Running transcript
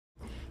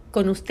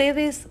Con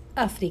ustedes,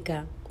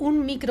 África,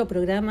 un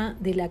microprograma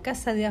de la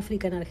Casa de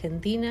África en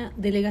Argentina,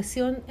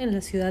 delegación en la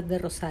ciudad de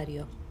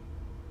Rosario.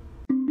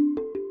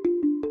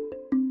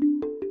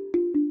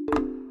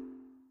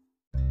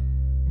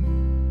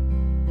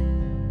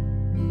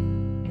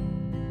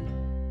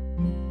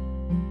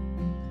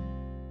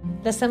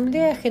 La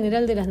Asamblea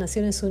General de las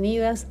Naciones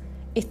Unidas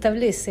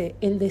establece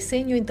el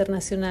diseño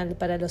internacional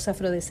para los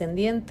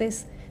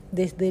afrodescendientes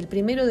desde el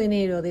 1 de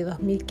enero de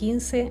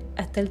 2015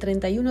 hasta el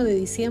 31 de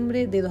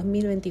diciembre de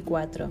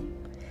 2024.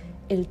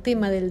 El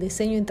tema del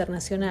diseño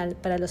internacional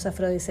para los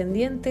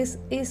afrodescendientes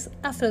es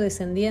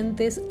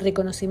Afrodescendientes,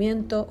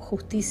 reconocimiento,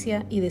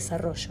 justicia y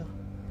desarrollo.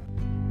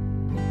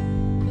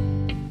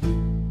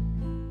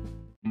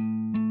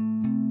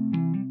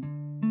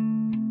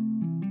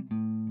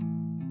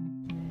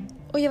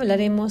 Hoy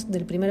hablaremos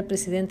del primer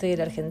presidente de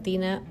la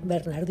Argentina,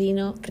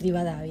 Bernardino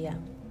Rivadavia,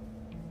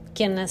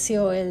 quien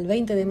nació el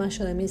 20 de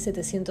mayo de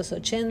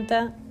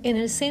 1780 en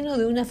el seno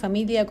de una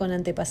familia con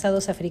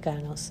antepasados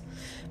africanos.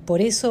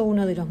 Por eso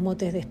uno de los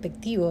motes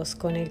despectivos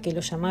con el que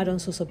lo llamaron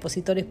sus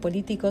opositores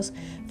políticos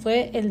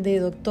fue el de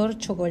Doctor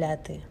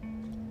Chocolate.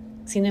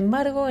 Sin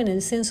embargo, en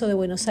el censo de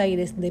Buenos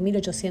Aires de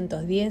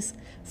 1810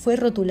 fue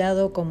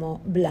rotulado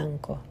como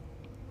blanco.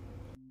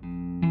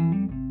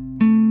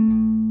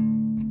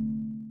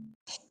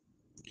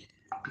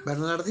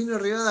 Bernardino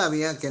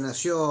Rivadavia, que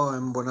nació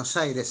en Buenos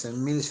Aires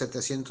en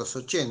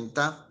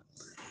 1780,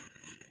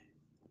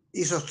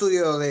 hizo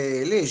estudio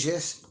de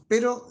leyes,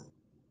 pero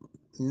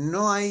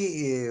no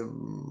hay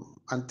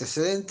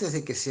antecedentes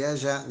de que se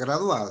haya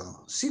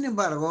graduado. Sin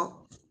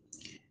embargo,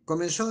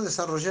 comenzó a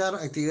desarrollar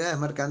actividades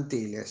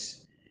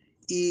mercantiles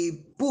y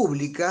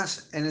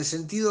públicas en el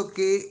sentido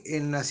que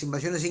en las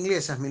invasiones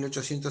inglesas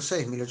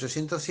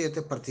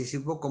 1806-1807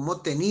 participó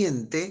como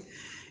teniente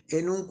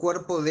en un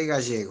cuerpo de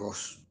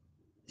gallegos.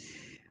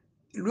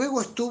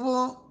 Luego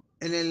estuvo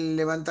en el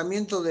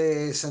levantamiento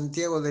de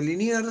Santiago de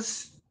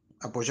Liniers,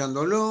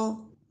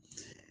 apoyándolo.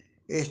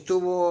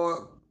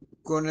 Estuvo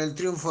con el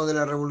triunfo de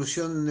la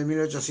Revolución de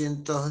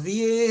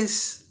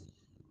 1810,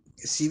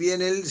 si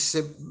bien él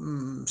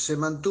se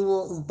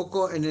mantuvo un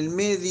poco en el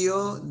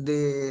medio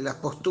de las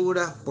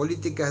posturas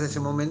políticas de ese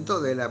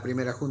momento de la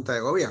primera Junta de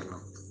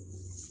Gobierno.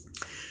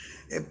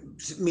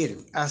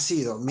 Miren, ha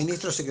sido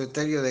ministro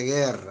secretario de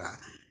Guerra,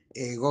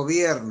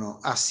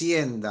 Gobierno,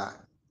 Hacienda,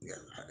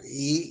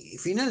 y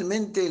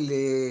finalmente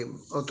le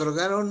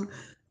otorgaron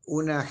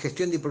una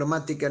gestión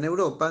diplomática en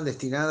Europa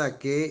destinada a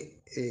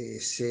que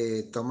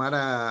se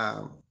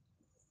tomara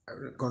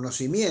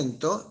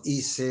conocimiento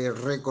y se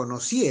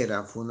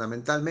reconociera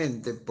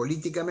fundamentalmente,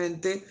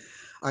 políticamente,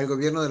 al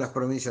gobierno de las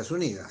Provincias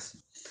Unidas.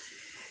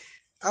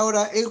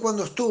 Ahora, él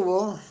cuando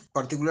estuvo,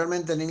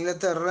 particularmente en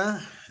Inglaterra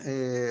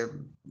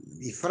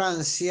y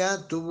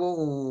Francia, tuvo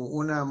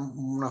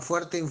una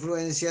fuerte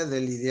influencia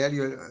del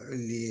ideario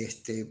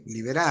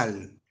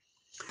liberal.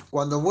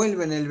 Cuando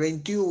vuelve en el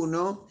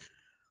 21,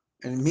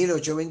 en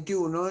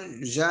 1821,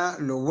 ya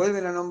lo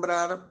vuelven a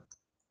nombrar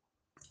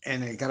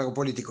en el cargo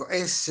político.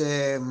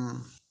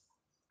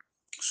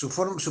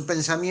 Su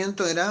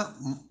pensamiento era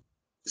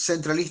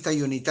centralista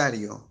y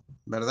unitario,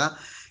 ¿verdad?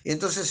 Y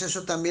entonces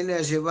eso también le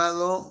ha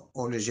llevado,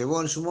 o le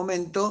llevó en su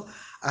momento,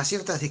 a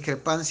ciertas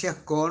discrepancias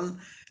con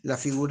la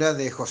figura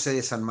de José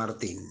de San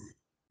Martín.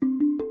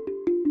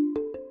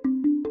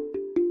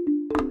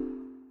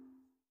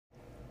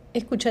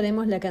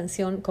 Escucharemos la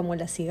canción Como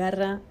la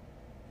cigarra,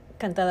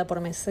 cantada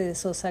por Mercedes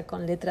Sosa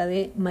con letra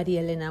de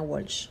María Elena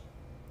Walsh.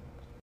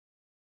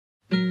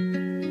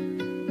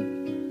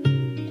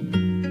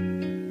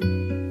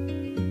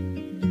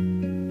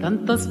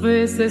 Tantas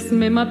veces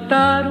me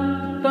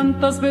mataron,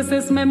 tantas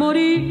veces me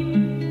morí,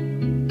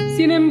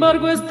 sin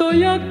embargo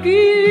estoy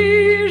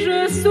aquí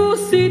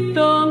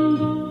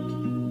resucitando.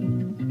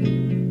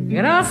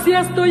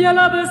 Gracias estoy a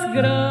la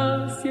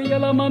desgracia y a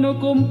la mano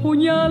con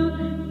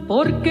puñal,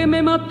 porque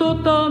me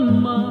mató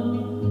tan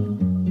mal.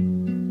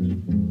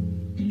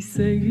 Y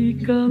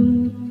seguí cantando,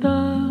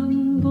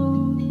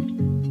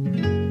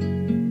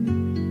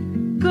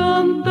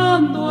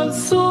 cantando al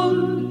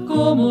sol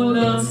como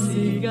la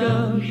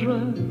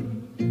cigarra,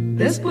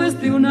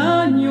 después de un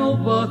año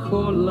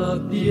bajo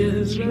la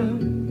tierra,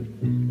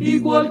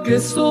 igual que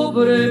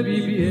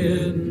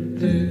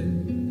sobreviviente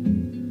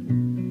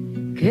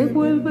que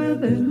vuelve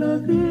de la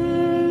guerra.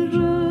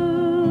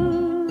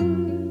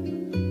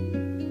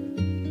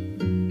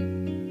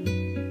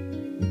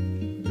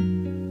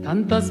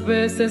 Tantas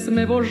veces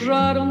me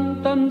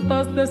borraron,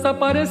 tantas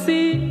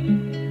desaparecí,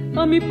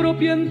 a mi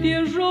propio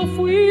entierro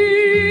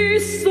fui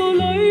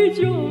sola y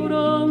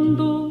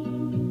llorando.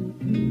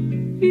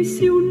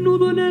 Hice un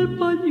nudo en el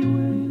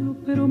pañuelo,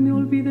 pero me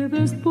olvidé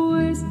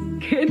después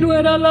que no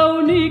era la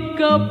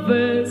única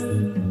vez.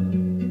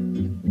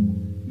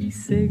 Y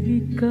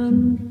seguí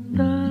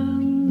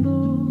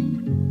cantando,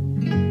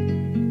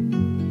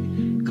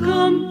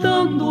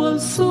 cantando al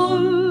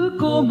sol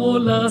como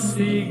la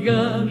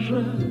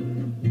cigarra,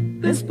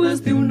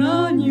 después de un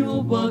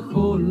año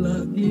bajo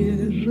la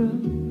tierra,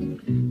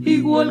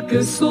 igual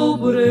que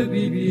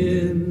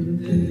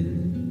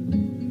sobreviviente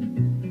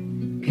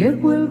que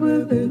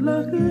vuelve de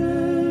la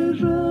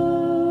guerra.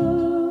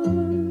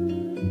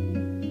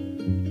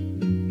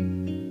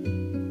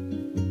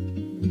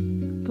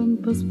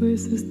 Tantas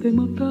veces te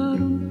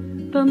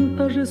mataron,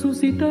 tantas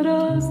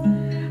resucitarás,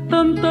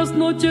 tantas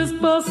noches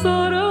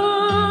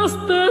pasarás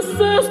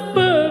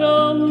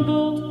desesperando.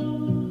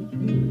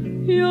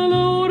 Y a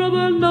la hora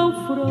del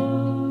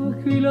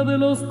naufragio y la de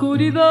la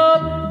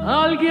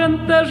oscuridad,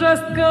 alguien te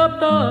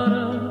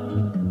rescatará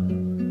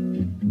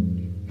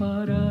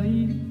para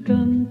ir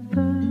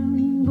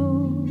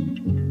cantando,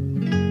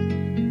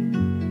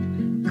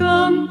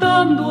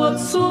 cantando al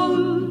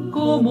sol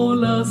como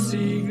la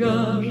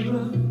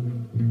cigarra,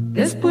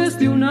 después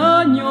de un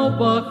año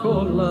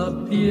bajo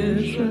la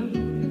tierra,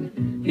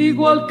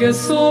 igual que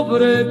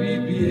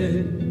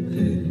sobreviviente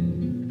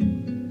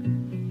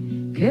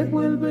que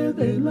vuelve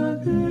de la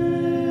guerra.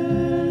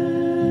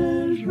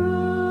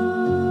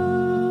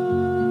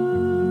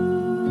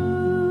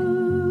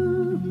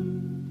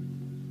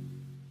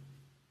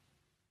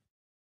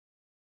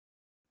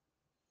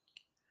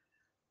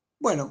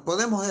 Bueno,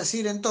 podemos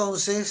decir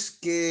entonces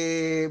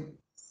que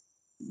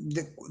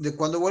de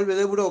cuando vuelve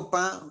de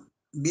Europa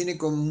viene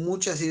con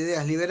muchas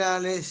ideas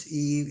liberales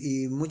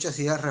y muchas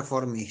ideas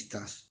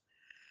reformistas.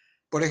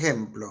 Por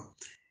ejemplo,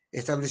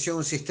 estableció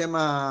un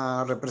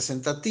sistema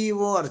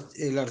representativo,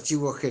 el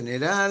archivo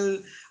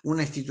general,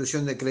 una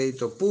institución de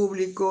crédito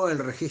público, el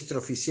registro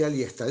oficial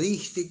y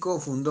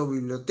estadístico, fundó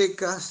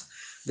bibliotecas,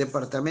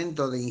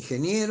 departamento de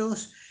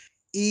ingenieros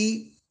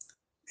y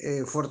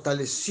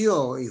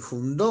fortaleció y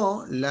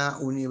fundó la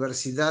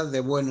Universidad de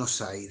Buenos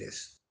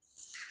Aires.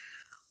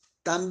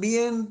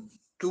 También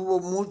tuvo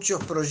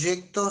muchos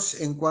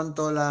proyectos en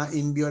cuanto a la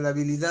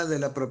inviolabilidad de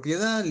la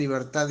propiedad,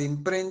 libertad de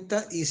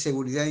imprenta y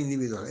seguridad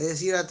individual. Es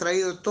decir, ha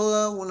traído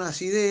todas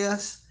unas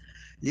ideas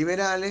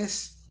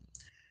liberales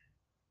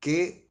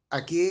que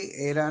aquí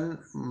eran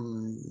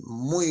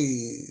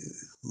muy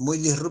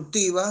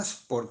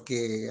disruptivas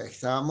porque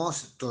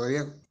estábamos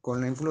todavía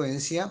con la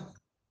influencia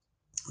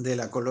de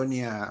la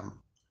colonia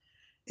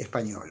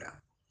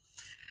española.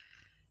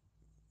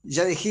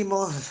 Ya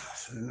dijimos,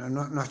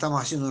 no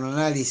estamos haciendo un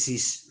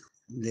análisis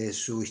de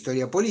su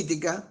historia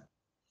política,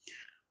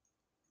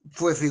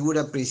 fue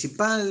figura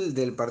principal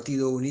del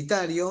Partido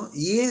Unitario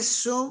y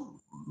eso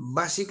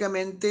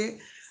básicamente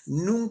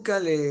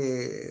nunca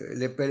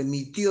le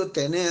permitió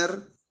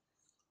tener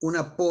un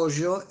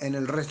apoyo en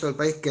el resto del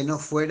país que no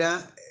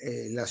fuera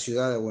la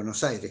ciudad de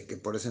Buenos Aires, que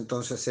por ese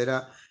entonces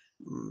era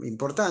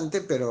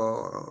importante,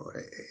 pero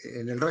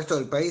en el resto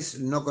del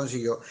país no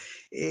consiguió.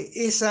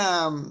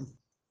 Esa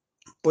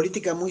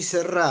política muy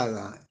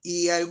cerrada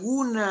y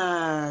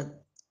alguna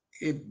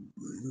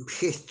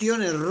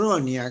gestión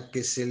errónea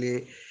que se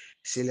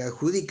le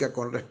adjudica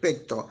con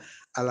respecto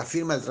a la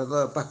firma del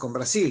Tratado de Paz con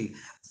Brasil,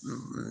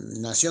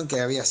 nación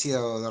que había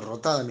sido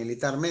derrotada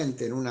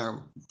militarmente en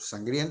una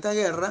sangrienta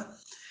guerra,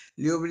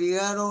 le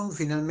obligaron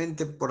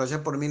finalmente por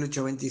allá por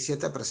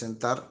 1827 a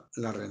presentar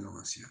la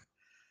renuncia.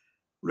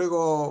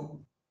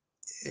 Luego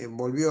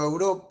volvió a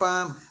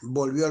Europa,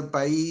 volvió al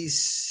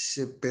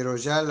país, pero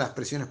ya las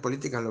presiones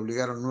políticas lo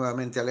obligaron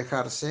nuevamente a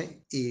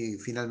alejarse y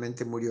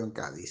finalmente murió en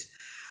Cádiz.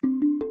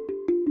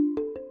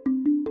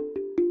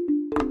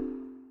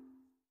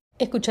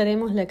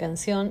 Escucharemos la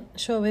canción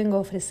Yo vengo a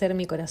ofrecer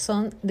mi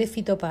corazón de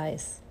Fito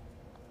Páez.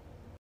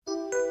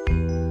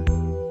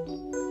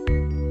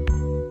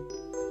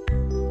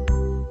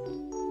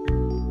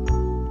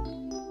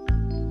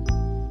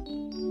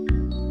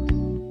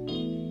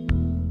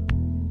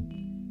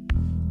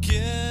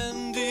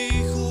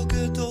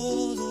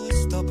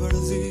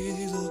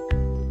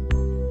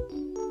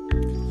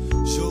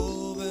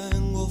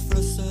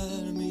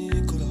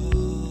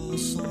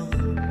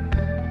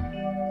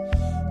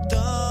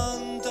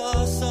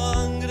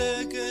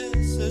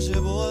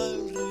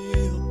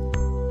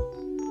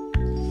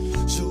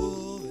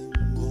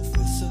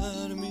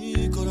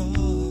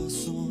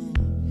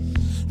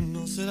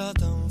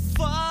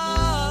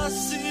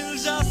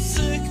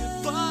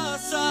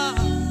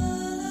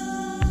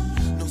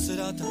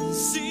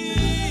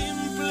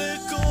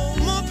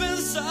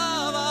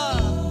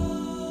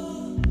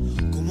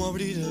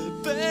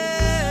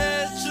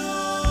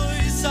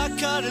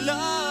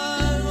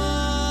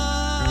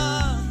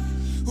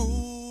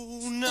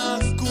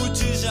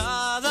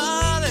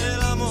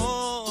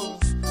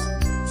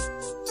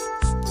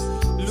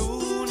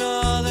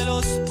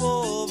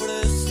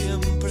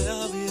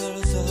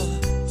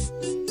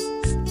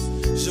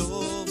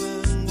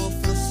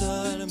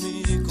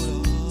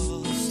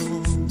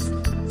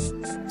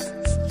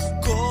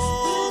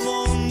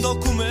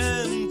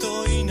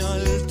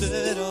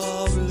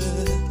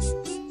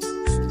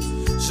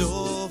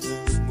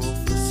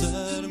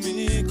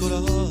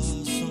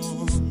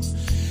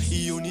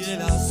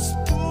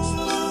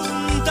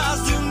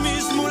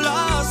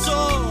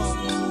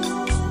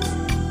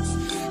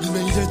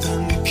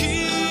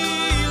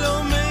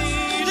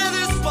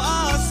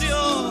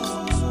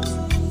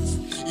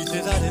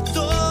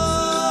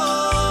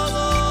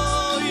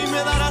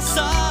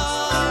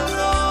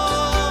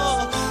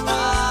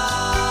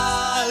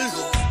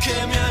 Algo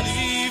que me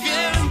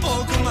alivie en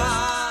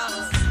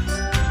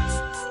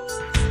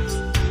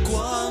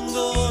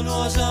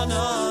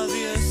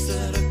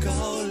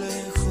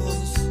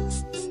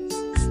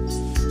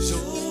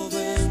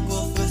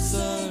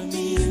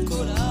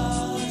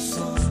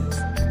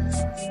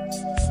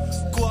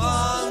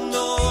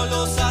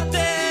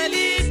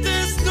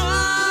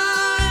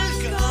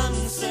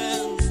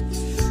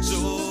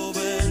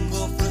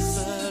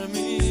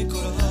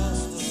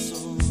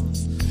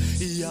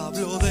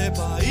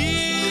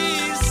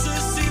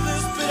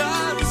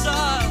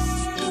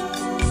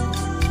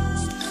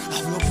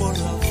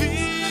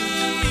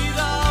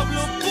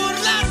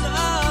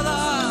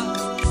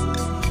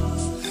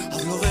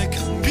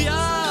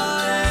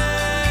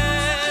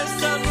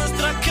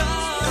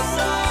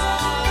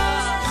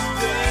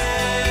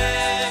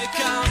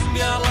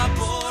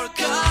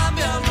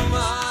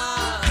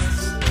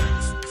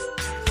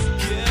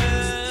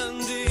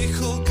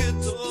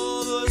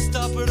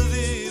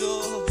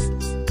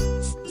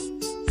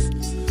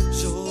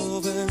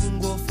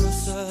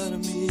romper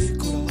mi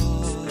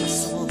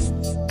corazón.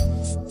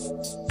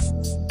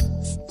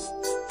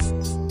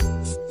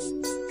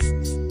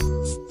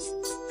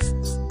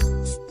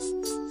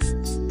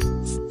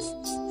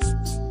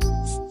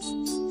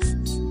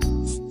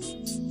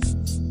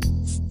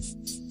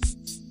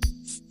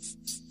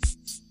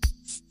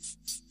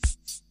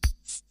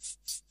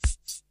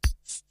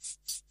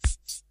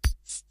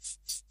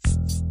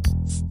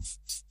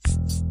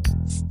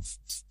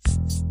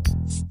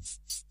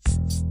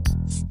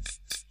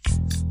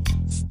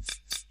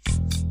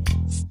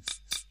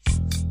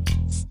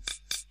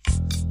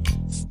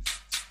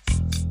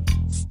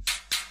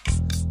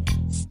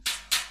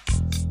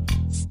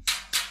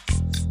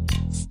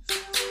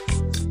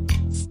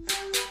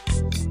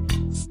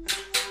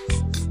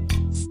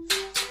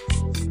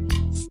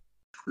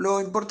 Lo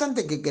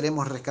importante que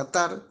queremos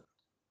rescatar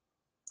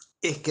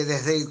es que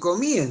desde el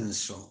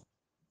comienzo,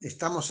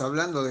 estamos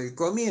hablando del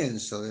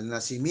comienzo, del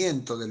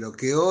nacimiento de lo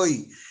que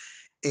hoy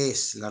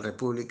es la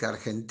República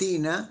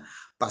Argentina,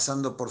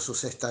 pasando por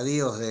sus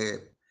estadios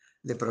de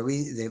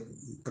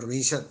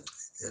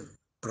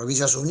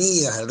Provincias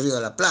Unidas del Río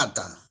de la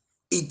Plata,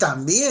 y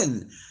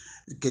también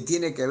que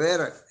tiene que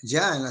ver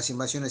ya en las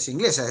invasiones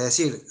inglesas, es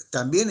decir,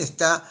 también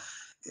está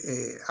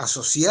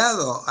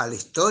asociado a la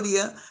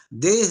historia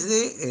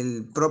desde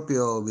el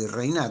propio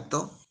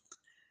virreinato.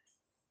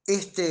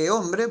 Este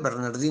hombre,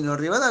 Bernardino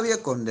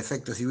Rivadavia, con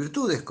defectos y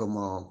virtudes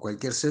como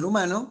cualquier ser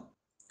humano,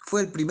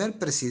 fue el primer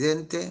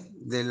presidente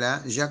de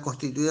la ya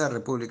constituida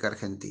República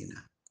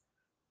Argentina,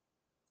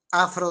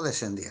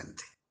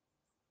 afrodescendiente.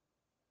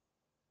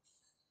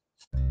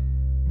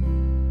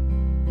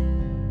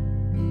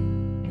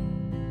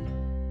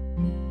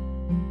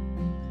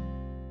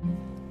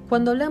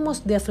 Cuando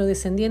hablamos de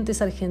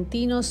afrodescendientes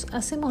argentinos,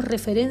 hacemos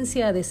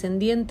referencia a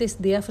descendientes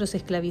de afros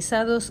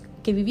esclavizados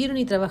que vivieron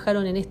y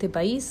trabajaron en este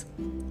país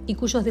y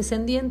cuyos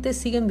descendientes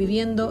siguen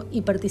viviendo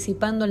y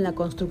participando en la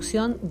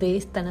construcción de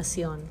esta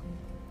nación.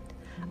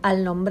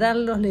 Al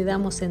nombrarlos le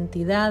damos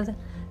entidad,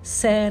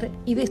 ser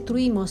y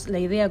destruimos la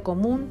idea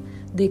común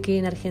de que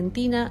en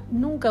Argentina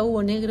nunca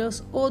hubo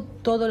negros o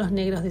todos los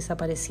negros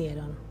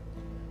desaparecieron.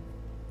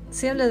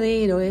 Se habla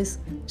de héroes,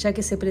 ya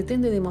que se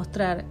pretende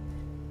demostrar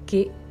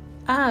que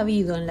ha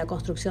habido en la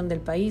construcción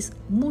del país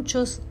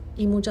muchos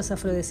y muchas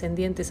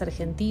afrodescendientes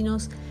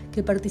argentinos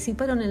que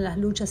participaron en las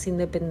luchas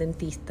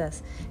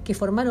independentistas, que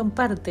formaron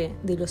parte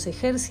de los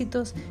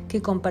ejércitos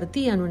que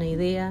compartían una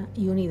idea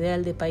y un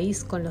ideal de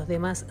país con los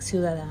demás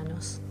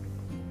ciudadanos.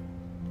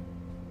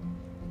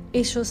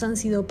 Ellos han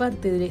sido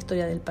parte de la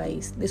historia del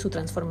país, de su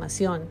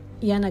transformación,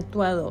 y han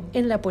actuado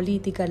en la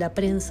política, la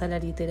prensa, la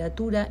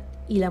literatura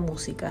y la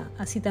música,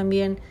 así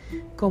también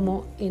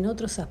como en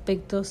otros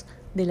aspectos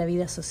de la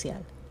vida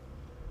social.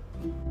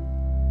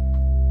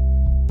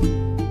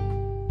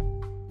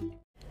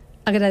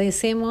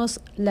 Agradecemos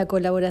la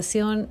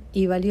colaboración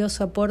y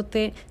valioso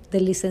aporte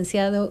del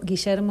licenciado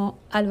Guillermo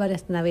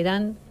Álvarez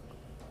Naverán,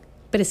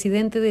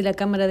 presidente de la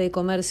Cámara de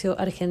Comercio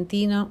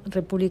Argentino,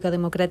 República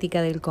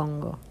Democrática del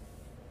Congo.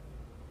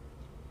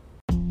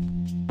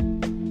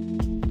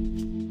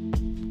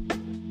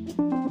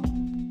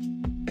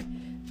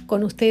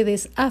 Con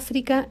ustedes,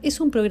 África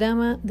es un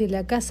programa de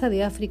la Casa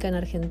de África en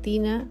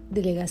Argentina,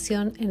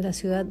 delegación en la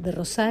ciudad de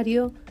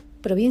Rosario,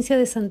 provincia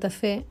de Santa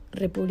Fe,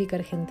 República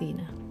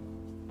Argentina.